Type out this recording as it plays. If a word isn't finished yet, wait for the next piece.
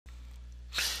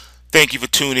Thank you for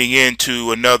tuning in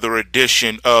to another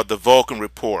edition of the Vulcan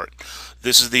Report.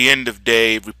 This is the end of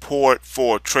day report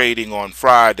for trading on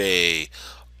Friday,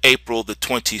 April the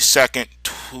 22nd,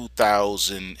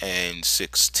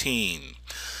 2016.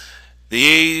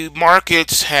 The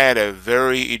markets had a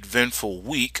very eventful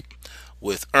week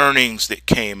with earnings that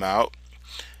came out,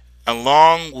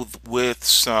 along with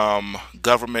some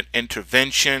government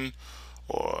intervention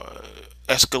or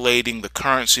escalating the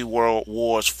currency world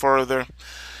wars further.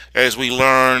 As we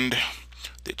learned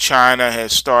that China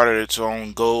has started its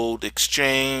own gold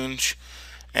exchange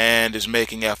and is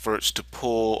making efforts to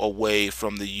pull away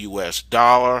from the US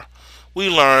dollar. We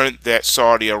learned that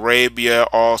Saudi Arabia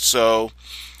also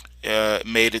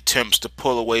made attempts to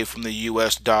pull away from the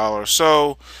US dollar,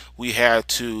 so we had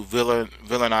to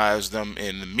villainize them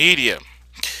in the media.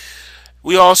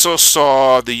 We also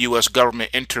saw the US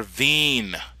government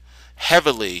intervene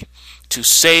heavily to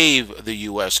save the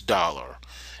US dollar,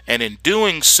 and in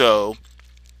doing so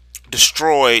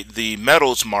destroyed the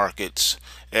metals markets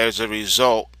as a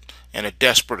result, in a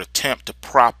desperate attempt to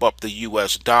prop up the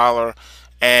US dollar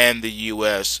and the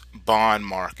US bond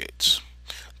markets.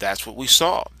 That's what we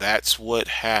saw. That's what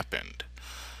happened.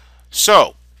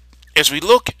 So, as we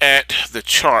look at the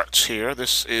charts here,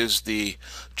 this is the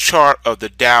chart of the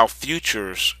Dow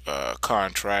futures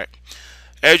contract.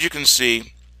 As you can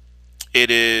see,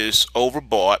 it is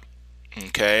overbought.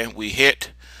 Okay, we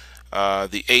hit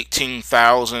the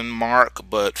 18,000 mark,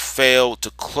 but failed to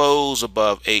close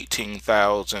above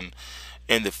 18,000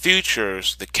 in the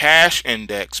futures. The cash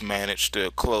index managed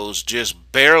to close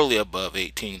just barely above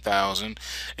 18,000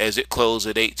 as it closed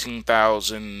at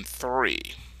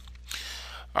 18,003.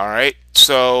 All right,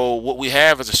 so what we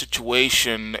have is a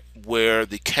situation where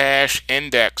the cash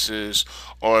indexes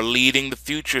are leading the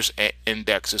futures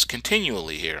indexes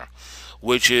continually here,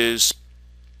 which is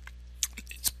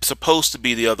supposed to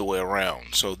be the other way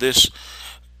around. So this,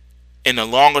 in a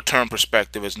longer term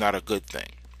perspective, is not a good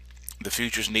thing. The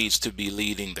futures needs to be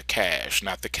leading the cash,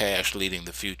 not the cash leading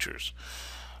the futures.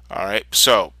 All right,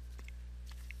 so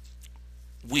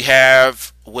we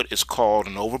have what is called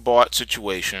an overbought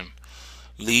situation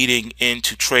leading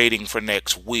into trading for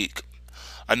next week.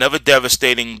 Another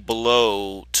devastating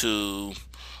blow to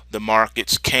the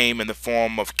markets came in the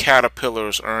form of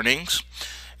Caterpillar's earnings.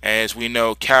 As we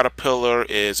know, Caterpillar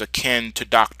is akin to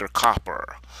Dr.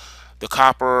 Copper. The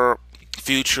copper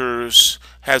futures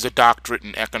has a doctorate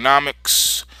in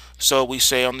economics, so we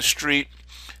say on the street,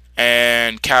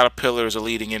 and Caterpillar is a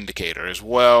leading indicator as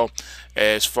well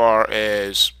as far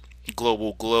as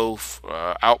global growth,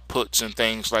 outputs, and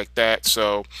things like that.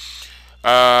 So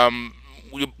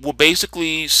we're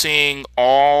basically seeing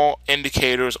all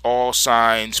indicators, all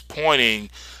signs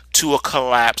pointing to a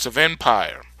collapse of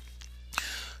empire.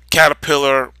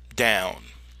 Caterpillar down.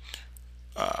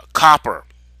 Copper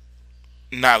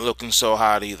not looking so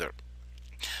hot either.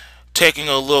 Taking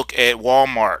a look at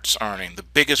Walmart's earning, the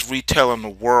biggest retailer in the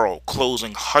world,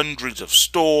 closing hundreds of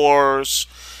stores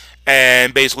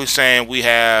and basically saying we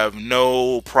have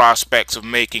no prospects of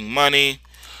making money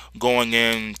going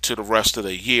into the rest of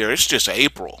the year. It's just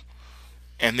April,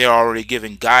 and they're already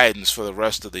giving guidance for the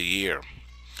rest of the year.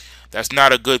 That's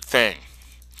not a good thing.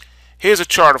 Here's a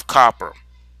chart of copper.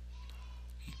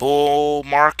 Bull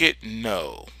market?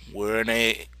 No. We're in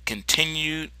a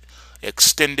continued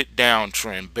extended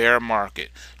downtrend, bear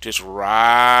market, just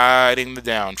riding the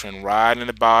downtrend, riding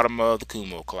the bottom of the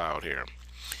Kumo cloud here.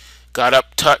 Got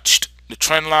up, touched the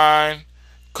trend line,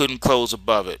 couldn't close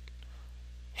above it.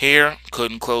 Here,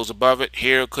 couldn't close above it.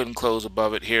 Here, couldn't close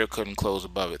above it. Here, couldn't close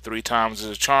above it. 3 times is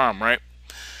a charm, right?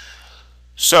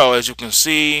 So, as you can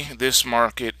see, this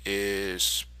market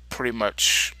is pretty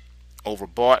much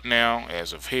overbought now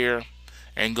as of here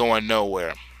and going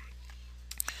nowhere.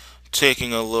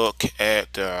 Taking a look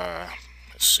at,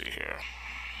 let's see here.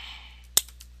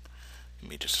 Give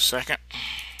me just a second.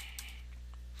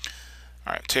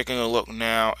 All right, taking a look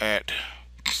now at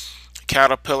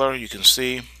Caterpillar. You can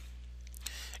see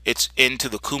it's into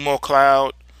the Kumo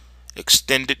cloud,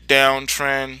 extended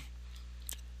downtrend.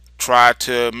 Tried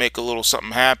to make a little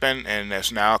something happen, and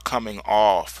that's now coming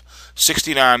off.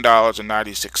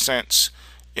 $69.96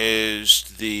 is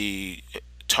the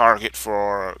target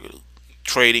for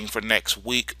trading for next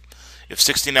week. If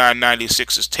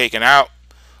 $69.96 is taken out,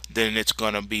 then it's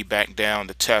going to be back down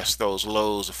to test those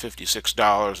lows of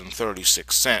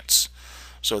 $56.36.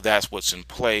 So that's what's in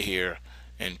play here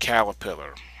in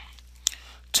Caterpillar.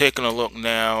 Taking a look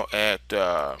now at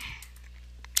our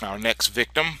next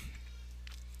victim.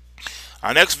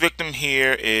 Our next victim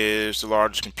here is the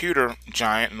largest computer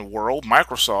giant in the world,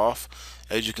 Microsoft.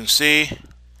 As you can see,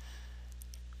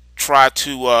 try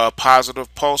to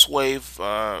positive pulse wave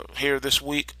here this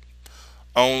week,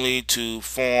 only to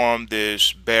form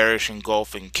this bearish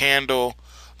engulfing candle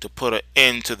to put an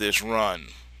end to this run.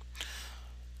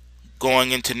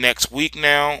 Going into next week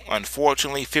now,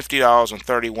 unfortunately,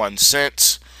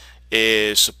 $50.31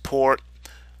 is support,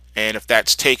 and if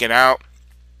that's taken out,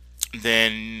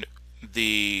 then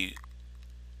the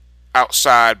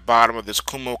outside bottom of this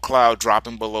Kumo cloud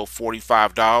dropping below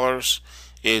 $45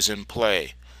 is in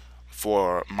play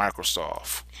for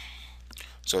Microsoft.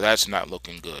 So that's not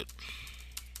looking good.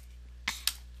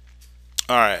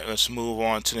 Alright, let's move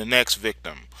on to the next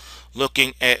victim.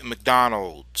 Looking at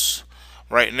McDonald's.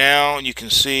 Right now, you can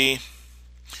see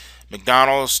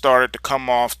McDonald's started to come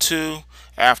off too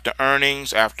after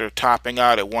earnings, after topping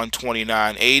out at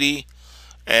 129.80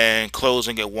 and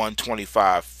closing at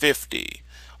 125.50.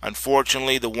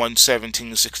 Unfortunately, the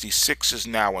 117.66 is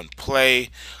now in play.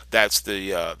 That's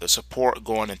the support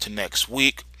going into next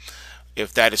week.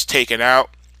 If that is taken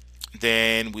out,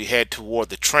 then we head toward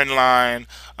the trend line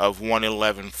of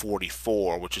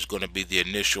 111.44, which is going to be the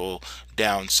initial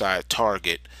downside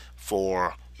target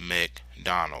for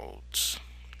McDonald's.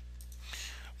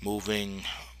 Moving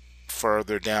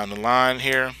further down the line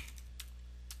here.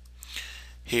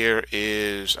 Here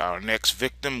is our next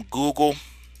victim, Google.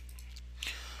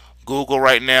 Google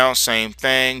right now, same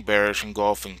thing, bearish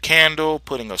engulfing candle,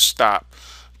 putting a stop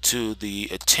to the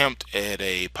attempt at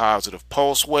a positive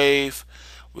pulse wave.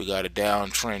 We got a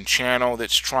downtrend channel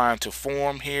that's trying to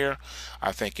form here.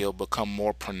 I think it'll become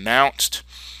more pronounced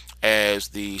as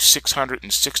the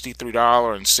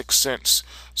 $663.06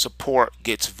 support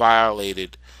gets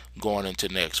violated going into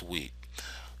next week.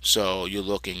 So you're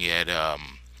looking at a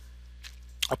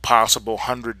possible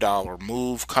 $100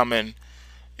 move coming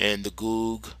in the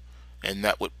goog, and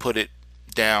that would put it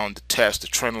down to test the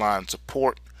trend line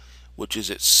support, which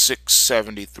is at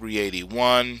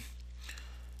 673.81,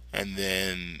 and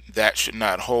then that should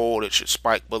not hold. It should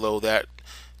spike below that,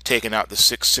 taking out the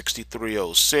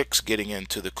 663.06, getting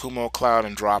into the Kumo cloud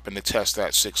and dropping to test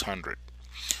that 600.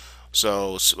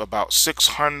 So it's about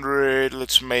 600.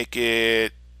 Let's make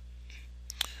it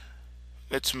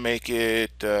I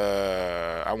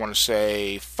want to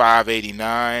say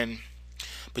 589,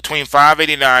 between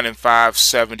 589 and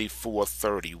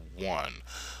 574.31.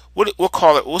 We'll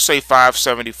call it, we'll say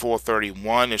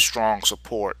 574.31 is strong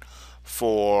support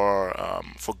for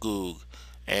goog,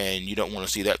 and you don't want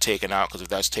to see that taken out, because if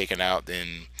that's taken out,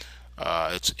 then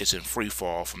it's in free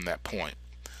fall from that point.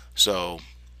 So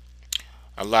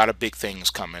a lot of big things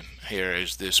coming here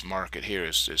as this market here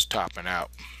is topping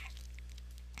out.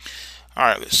 All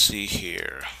right, let's see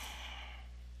here.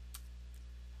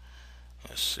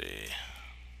 Let's see.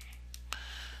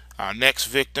 Our next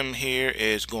victim here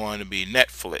is going to be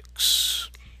Netflix.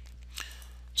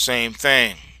 Same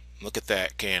thing. Look at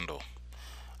that candle.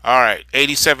 All right,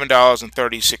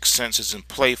 $87.36 is in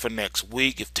play for next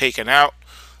week. If taken out,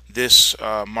 this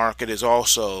market is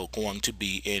also going to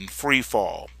be in free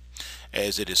fall,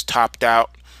 as it is topped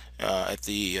out at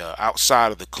the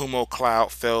outside of the Kumo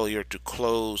cloud. Failure to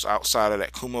close outside of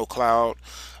that Kumo cloud.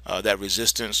 That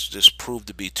resistance just proved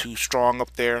to be too strong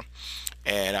up there,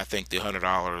 and I think the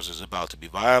 $100 is about to be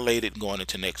violated going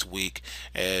into next week,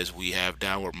 as we have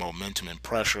downward momentum and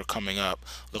pressure coming up.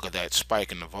 Look at that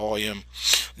spike in the volume.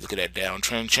 Look at that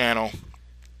downtrend channel.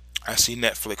 I see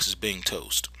Netflix is being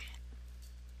toast.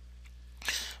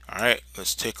 All right,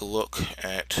 let's take a look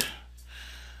at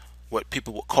what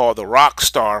people would call the rock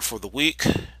star for the week.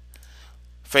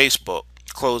 Facebook,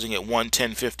 closing at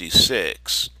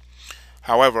 110.56.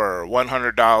 However,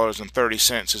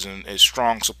 $100.30 is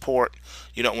strong support.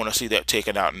 You don't want to see that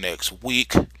taken out next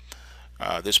week.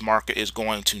 This market is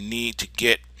going to need to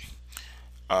get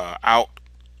out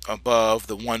above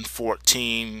the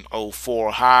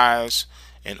 114.04 highs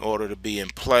in order to be in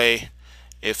play.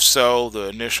 If so, the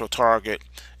initial target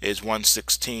is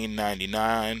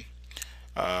 116.99.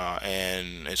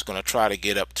 And it's going to try to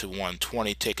get up to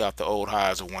 120, take out the old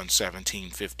highs of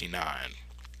 117.59.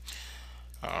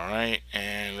 Alright,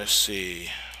 and let's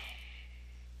see.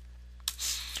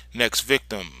 Next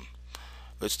victim.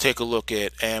 Let's take a look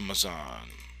at Amazon.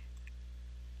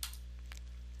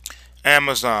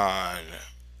 Amazon,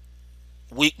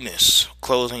 weakness,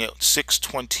 closing at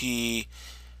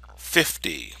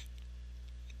 620.50.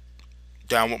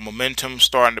 Downward momentum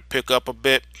starting to pick up a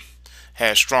bit.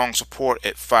 Has strong support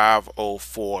at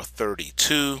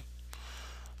 504.32.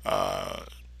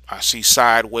 I see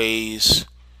sideways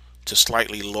to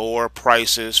slightly lower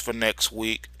prices for next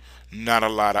week. Not a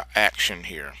lot of action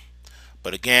here,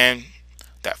 but again,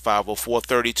 that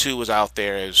 504.32 is out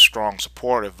there as strong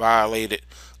support. If violated,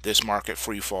 this market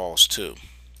free falls too.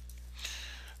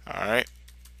 All right,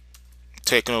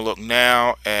 taking a look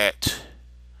now at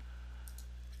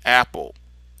Apple.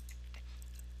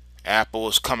 Apple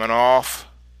is coming off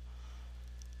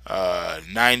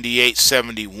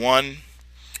 98.71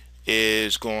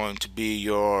 is going to be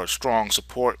your strong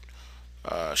support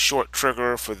short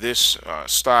trigger for this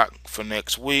stock for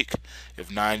next week. If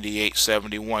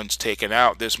 98.71 is taken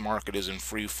out, this market is in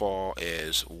free fall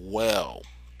as well.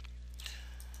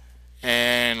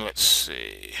 And let's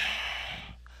see,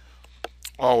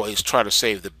 always try to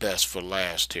save the best for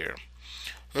last here.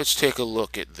 Let's take a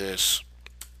look at this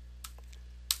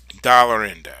dollar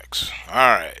index. All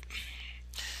right,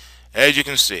 as you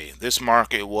can see, this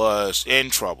market was in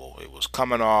trouble. It was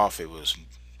coming off, it was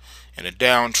in a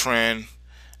downtrend,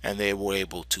 and they were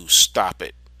able to stop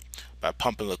it by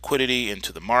pumping liquidity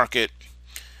into the market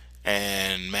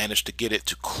and managed to get it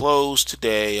to close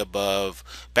today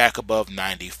back above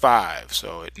 95.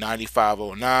 So at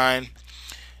 95.09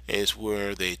 is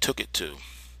where they took it to,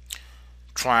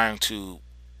 trying to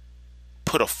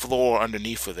put a floor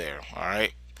underneath of there. All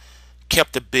right,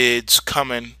 kept the bids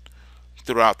coming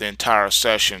throughout the entire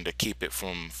session to keep it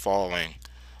from falling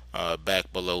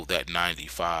back below that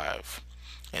 95,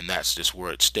 and that's just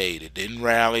where it stayed. It didn't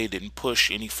rally, didn't push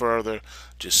any further,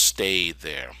 just stayed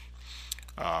there.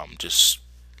 Just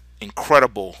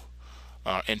incredible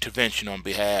intervention on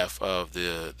behalf of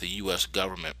the U.S.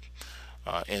 government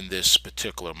in this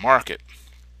particular market.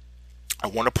 I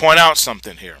want to point out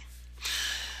something here.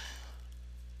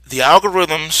 The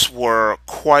algorithms were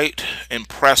quite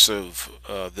impressive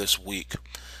this week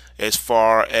as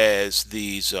far as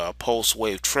these pulse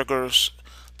wave triggers.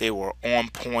 They were on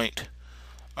point,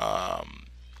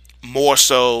 more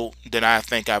so than I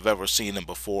think I've ever seen them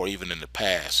before, even in the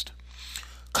past.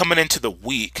 Coming into the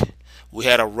week, we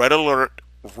had a red alert,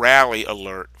 rally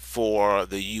alert for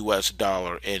the US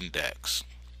dollar index.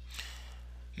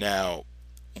 Now,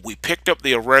 we picked up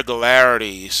the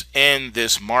irregularities in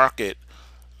this market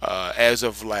as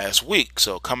of last week.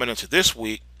 So coming into this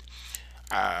week,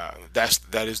 that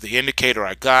is the indicator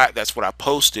I got. That's what I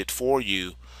posted for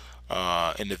you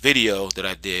in the video that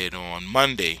I did on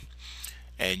Monday,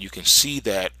 and you can see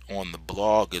that on the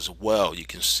blog as well. You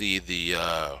can see the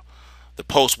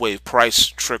post wave price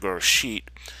trigger sheet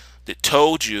that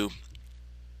told you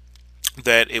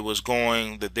that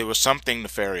that there was something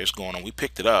nefarious going on. We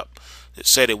picked it up. It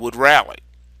said it would rally.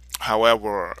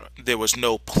 However, there was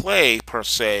no play per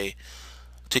se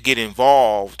to get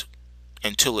involved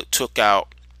until it took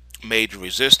out major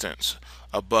resistance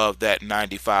above that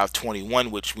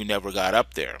 95.21, which we never got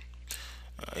up there.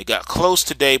 It got close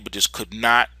today, but just could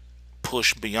not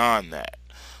push beyond that.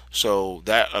 So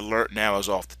that alert now is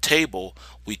off the table.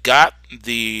 We got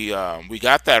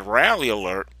that rally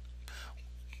alert,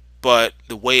 but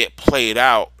the way it played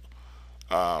out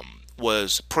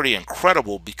was pretty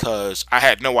incredible, because I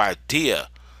had no idea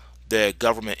that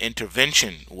government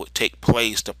intervention would take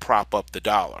place to prop up the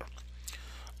dollar.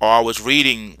 All I was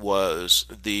reading was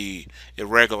the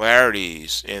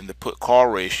irregularities in the put call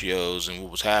ratios and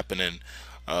what was happening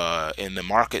in the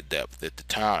market depth at the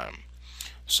time.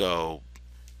 So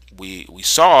we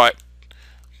saw it,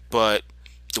 but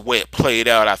the way it played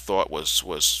out, I thought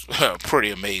was pretty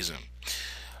amazing.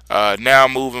 Now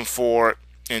moving forward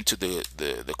into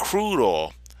the crude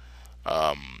oil.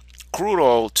 Crude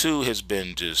oil too has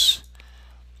been just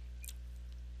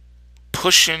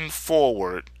pushing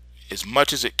forward as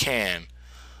much as it can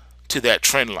to that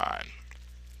trend line.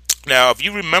 Now, if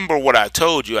you remember what I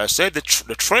told you, I said the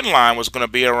trend line was going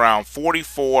to be around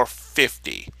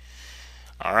 44.50.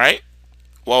 All right.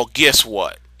 Well, guess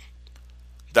what?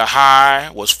 The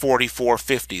high was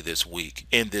 44.50 this week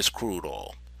in this crude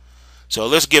oil. So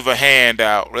let's give a hand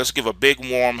out. Let's give a big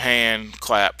warm hand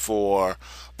clap for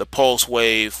the pulse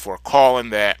wave for calling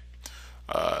that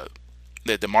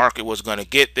the market was going to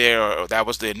get there, or that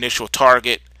was the initial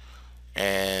target,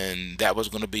 and that was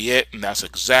going to be it. And that's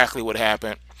exactly what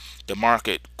happened. The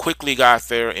market quickly got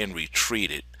there and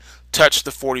retreated, touched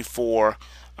the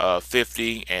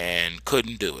 44.50 and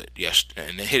couldn't do it. Yes,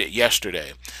 and it hit it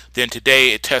yesterday. Then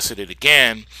today it tested it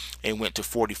again and went to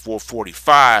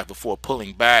 44.45 before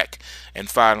pulling back and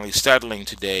finally settling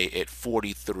today at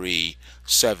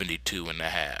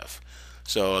 43.72.5.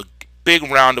 So a big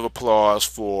round of applause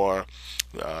for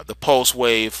the pulse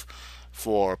wave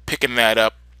for picking that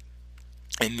up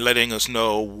and letting us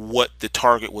know what the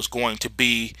target was going to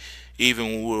be, even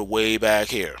when we were way back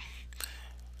here.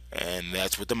 And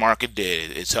that's what the market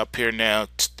did. It's up here now,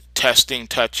 testing,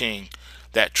 touching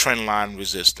that trend line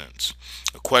resistance.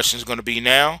 The question is going to be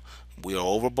now, we are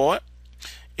overbought.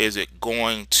 Is it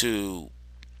going to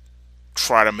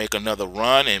try to make another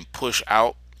run and push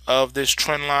out of this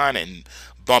trend line and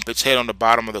bump its head on the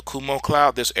bottom of the Kumo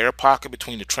cloud. This air pocket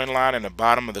between the trend line and the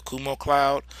bottom of the Kumo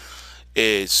cloud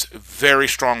is very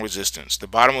strong resistance. The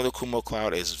bottom of the Kumo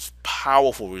cloud is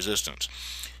powerful resistance.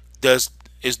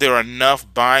 Is there enough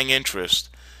buying interest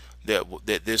that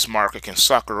this market can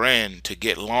sucker in to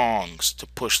get longs to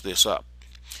push this up?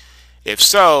 If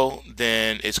so,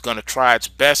 then it's going to try its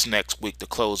best next week to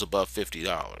close above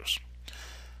 $50.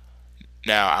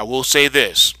 Now, I will say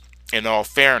this, in all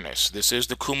fairness, this is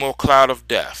the Kumo cloud of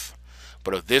death.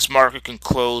 But if this market can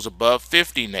close above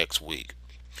 50 next week,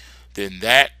 then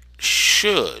that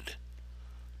should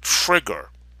trigger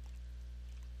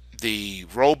the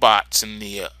robots and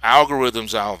the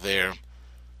algorithms out there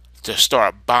to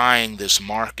start buying this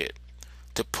market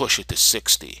to push it to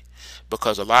 60,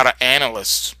 because a lot of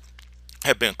analysts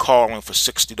have been calling for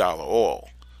 $60 oil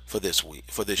for this week,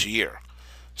 for this year.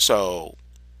 So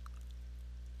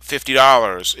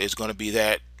 $50 is going to be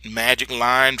that magic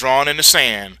line drawn in the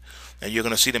sand, and you're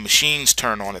going to see the machines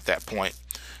turn on at that point,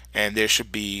 and there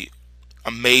should be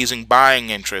amazing buying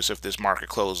interest if this market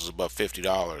closes above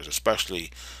 $50,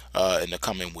 especially in the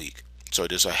coming week. So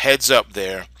there's a heads up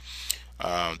there.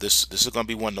 This is going to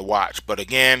be one to watch. But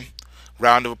again,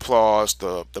 round of applause.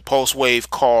 The pulse wave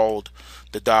called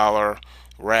the dollar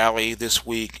rally this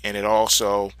week, and it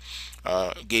also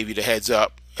gave you the heads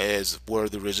up as where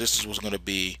the resistance was going to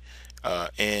be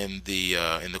in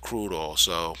the crude oil.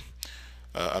 So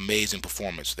amazing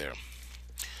performance there.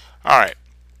 All right,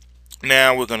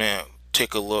 now we're going to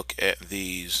take a look at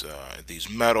these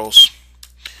metals.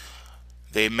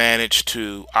 They managed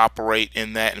to operate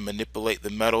in that and manipulate the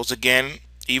metals again.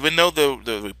 Even though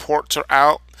the reports are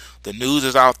out, the news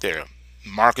is out there. The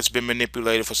market's been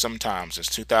manipulated for some time, since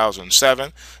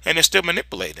 2007, and they're still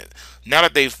manipulating it. Now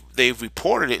that they've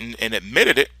reported it and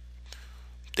admitted it,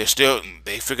 they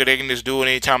figure they can just do it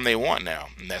anytime they want now,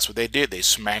 and that's what they did. They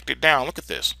smacked it down. Look at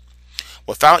this,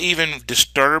 without even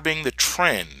disturbing the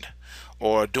trend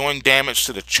or doing damage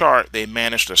to the chart. They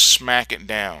managed to smack it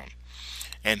down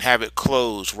and have it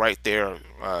close right there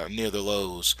near the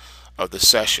lows of the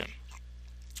session.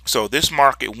 So this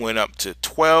market went up to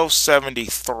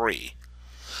 1273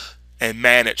 and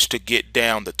managed to get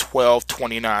down to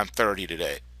 1229.30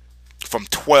 today from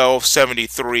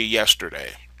 1273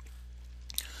 yesterday.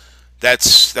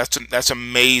 That's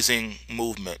amazing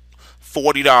movement.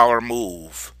 $40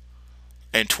 move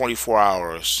in 24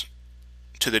 hours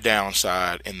to the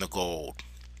downside in the gold.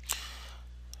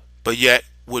 But yet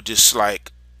we're just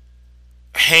like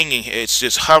hanging, it's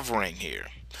just hovering here.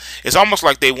 It's almost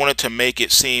like they wanted to make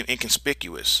it seem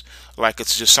inconspicuous, like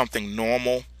it's just something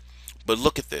normal. But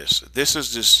look at this. This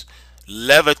is just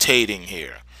levitating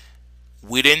here.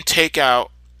 We didn't take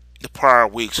out the prior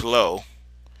week's low.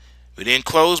 We didn't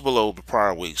close below the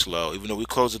prior week's low, even though we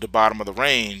closed at the bottom of the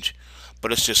range,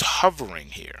 but it's just hovering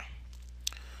here.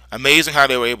 Amazing how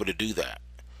they were able to do that.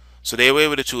 So they were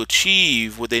able to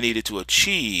achieve what they needed to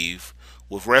achieve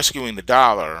with rescuing the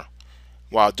dollar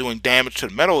while doing damage to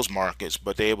the metals markets,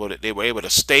 but they were able to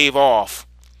stave off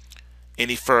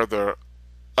any further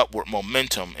upward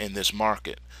momentum in this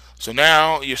market. So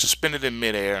now you're suspended in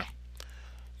midair.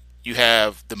 You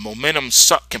have the momentum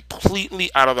sucked completely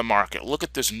out of the market. Look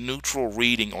at this neutral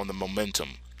reading on the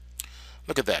momentum.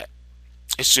 Look at that.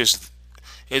 It's just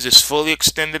fully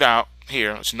extended out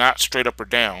here. It's not straight up or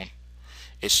down.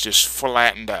 It's just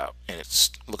flattened out, and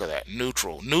it's, look at that,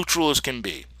 neutral as can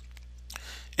be,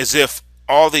 as if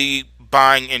all the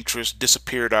buying interest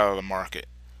disappeared out of the market,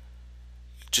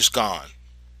 just gone,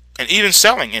 and even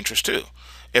selling interest too.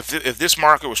 If this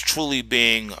market was truly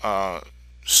being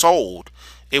sold,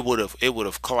 it would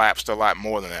have collapsed a lot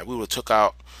more than that. We would have took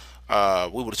out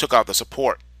the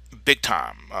support big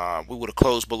time. We would have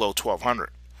closed below 1200.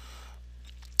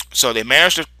 So they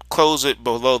managed to close it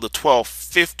below the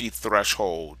 1250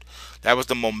 threshold. That was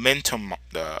the momentum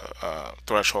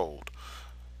threshold.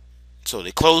 So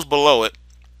they closed below it,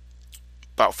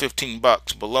 about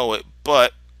 $15 below it,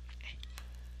 but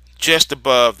just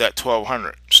above that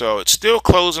 1200. So it's still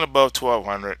closing above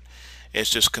 1200. It's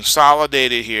just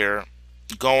consolidated here,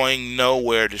 going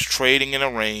nowhere, just trading in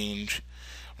a range.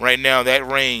 Right now that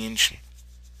range,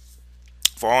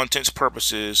 for all intents and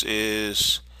purposes,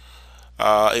 is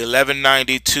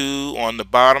 1192 on the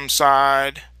bottom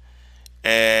side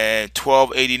and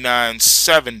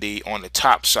 1289.70 on the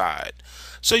top side.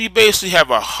 So you basically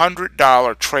have a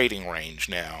 $100 trading range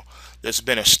now that's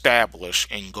been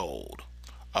established in gold.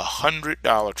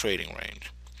 $100 trading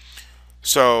range.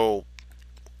 So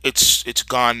it's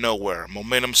gone nowhere.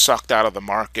 Momentum sucked out of the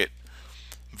market.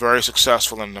 Very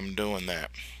successful in them doing that.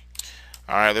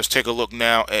 All right, let's take a look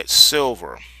now at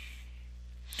silver.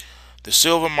 The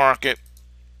silver market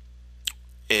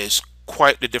is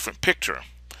quite a different picture.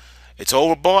 It's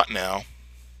overbought now,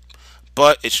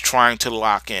 but it's trying to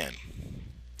lock in.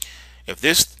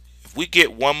 If we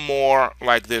get one more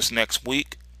like this next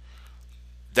week,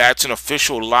 that's an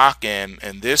official lock-in,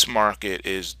 and this market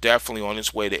is definitely on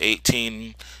its way to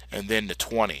 18 and then to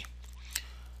 20.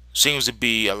 Seems to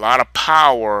be a lot of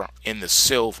power in the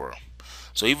silver.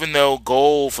 So even though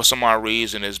gold for some odd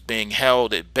reason is being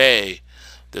held at bay,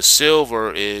 the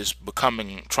silver is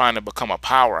trying to become a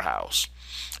powerhouse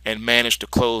and managed to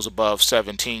close above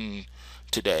 17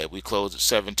 today. We closed at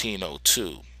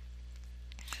 1702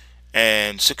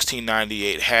 and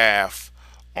 1698 half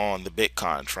on the bit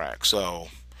contract. So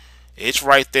it's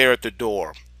right there at the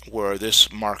door where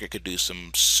this market could do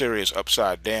some serious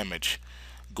upside damage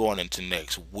going into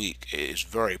next week. It is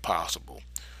very possible.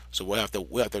 So we have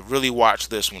to really watch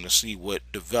this one to see what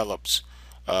develops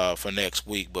for next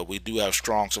week. But we do have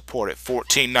strong support at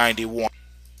 1491.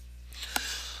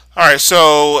 All right,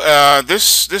 so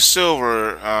this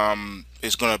silver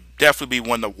is going to definitely be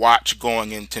one to watch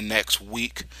going into next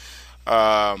week,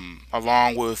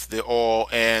 along with the oil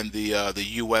and the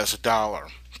U.S. dollar.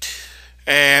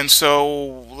 And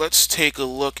so let's take a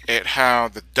look at how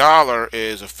the dollar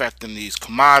is affecting these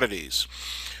commodities.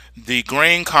 The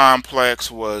grain complex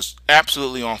was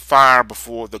absolutely on fire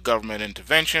before the government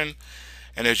intervention,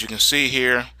 and as you can see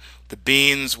here, the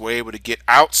beans were able to get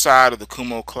outside of the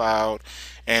cumulo cloud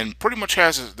and pretty much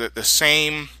has the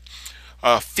same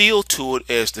feel to it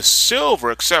as the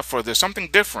silver, except for there's something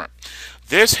different.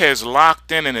 This has locked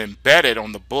in and embedded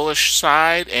on the bullish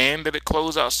side, and that it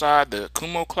closed outside the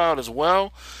cumulo cloud as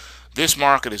well. This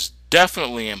market is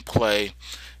definitely in play,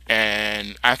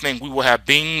 and I think we will have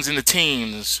beans in the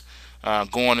teens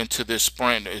going into this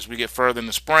spring as we get further in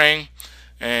the spring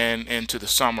and into the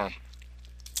summer.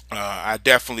 I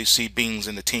definitely see beans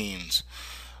in the teens.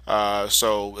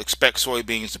 So expect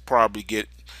soybeans to probably get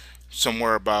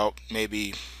somewhere about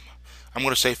maybe, I'm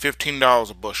going to say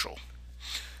 $15 a bushel.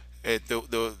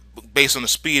 Based on the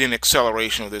speed and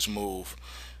acceleration of this move,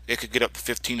 it could get up to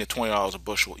 $15 to $20 a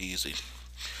bushel easy.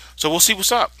 So we'll see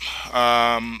what's up.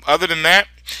 Other than that,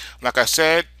 like I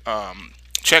said,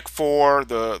 check for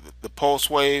the pulse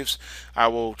waves. I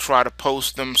will try to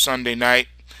post them Sunday night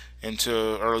into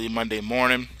early Monday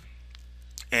morning.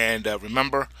 And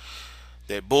remember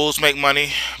that bulls make money,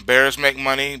 bears make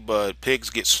money, but pigs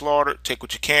get slaughtered. Take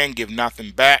what you can, give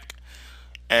nothing back.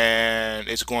 And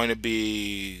it's going to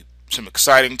be some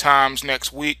exciting times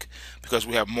next week because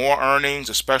we have more earnings,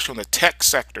 especially in the tech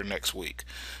sector next week.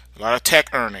 A lot of tech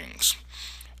earnings.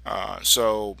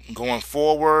 So going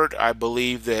forward, I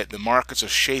believe that the markets are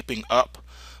shaping up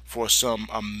for some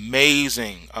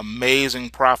amazing, amazing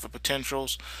profit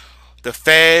potentials. The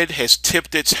Fed has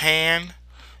tipped its hand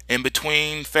in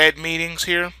between Fed meetings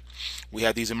here. We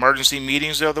had these emergency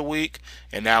meetings the other week,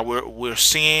 and now we're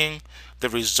seeing the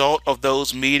result of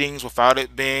those meetings without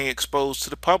it being exposed to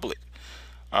the public.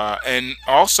 And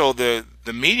also the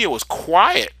media was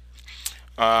quiet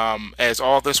as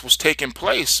all this was taking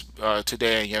place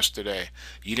today and yesterday.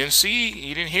 You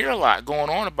didn't hear a lot going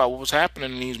on about what was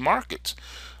happening in these markets.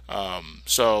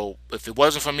 So if it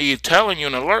wasn't for me telling you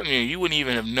and alerting you, you wouldn't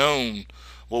even have known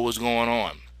what was going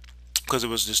on because it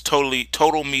was this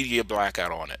total media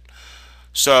blackout on it.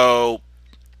 So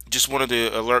just wanted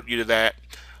to alert you to that.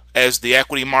 As the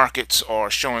equity markets are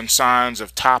showing signs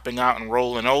of topping out and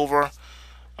rolling over,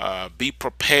 be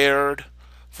prepared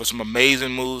for some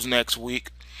amazing moves next week.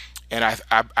 And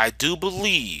I do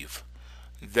believe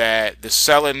that the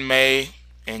sell in May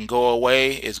and go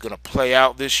away is going to play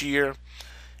out this year.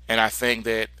 And I think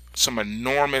that some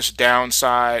enormous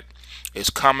downside is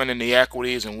coming in the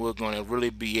equities, and we're going to really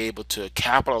be able to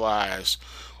capitalize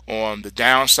on the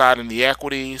downside in the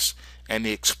equities and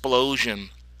the explosion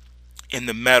in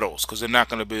the metals, because they're not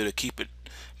going to be able to keep it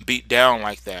beat down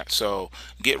like that. So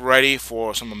get ready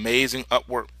for some amazing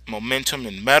upward momentum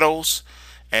in metals,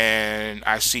 and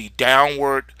I see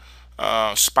downward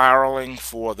spiraling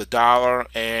for the dollar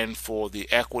and for the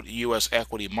U.S.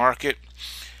 equity market.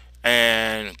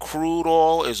 And crude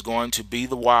oil is going to be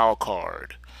the wild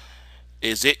card.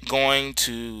 Is it going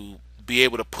to be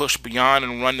able to push beyond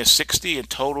and run to 60 and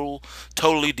totally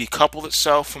decouple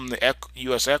itself from the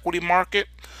U.S. equity market?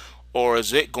 Or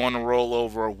is it going to roll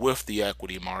over with the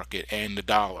equity market and the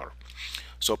dollar?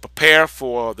 So prepare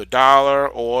for the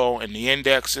dollar, oil, and the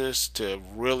indexes to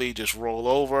really just roll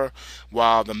over,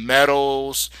 while the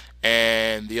metals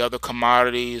and the other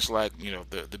commodities like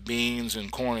the beans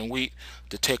and corn and wheat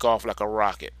to take off like a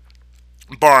rocket,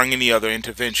 barring any other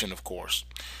intervention, of course.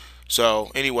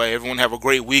 So anyway, everyone have a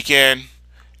great weekend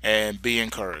and be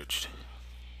encouraged.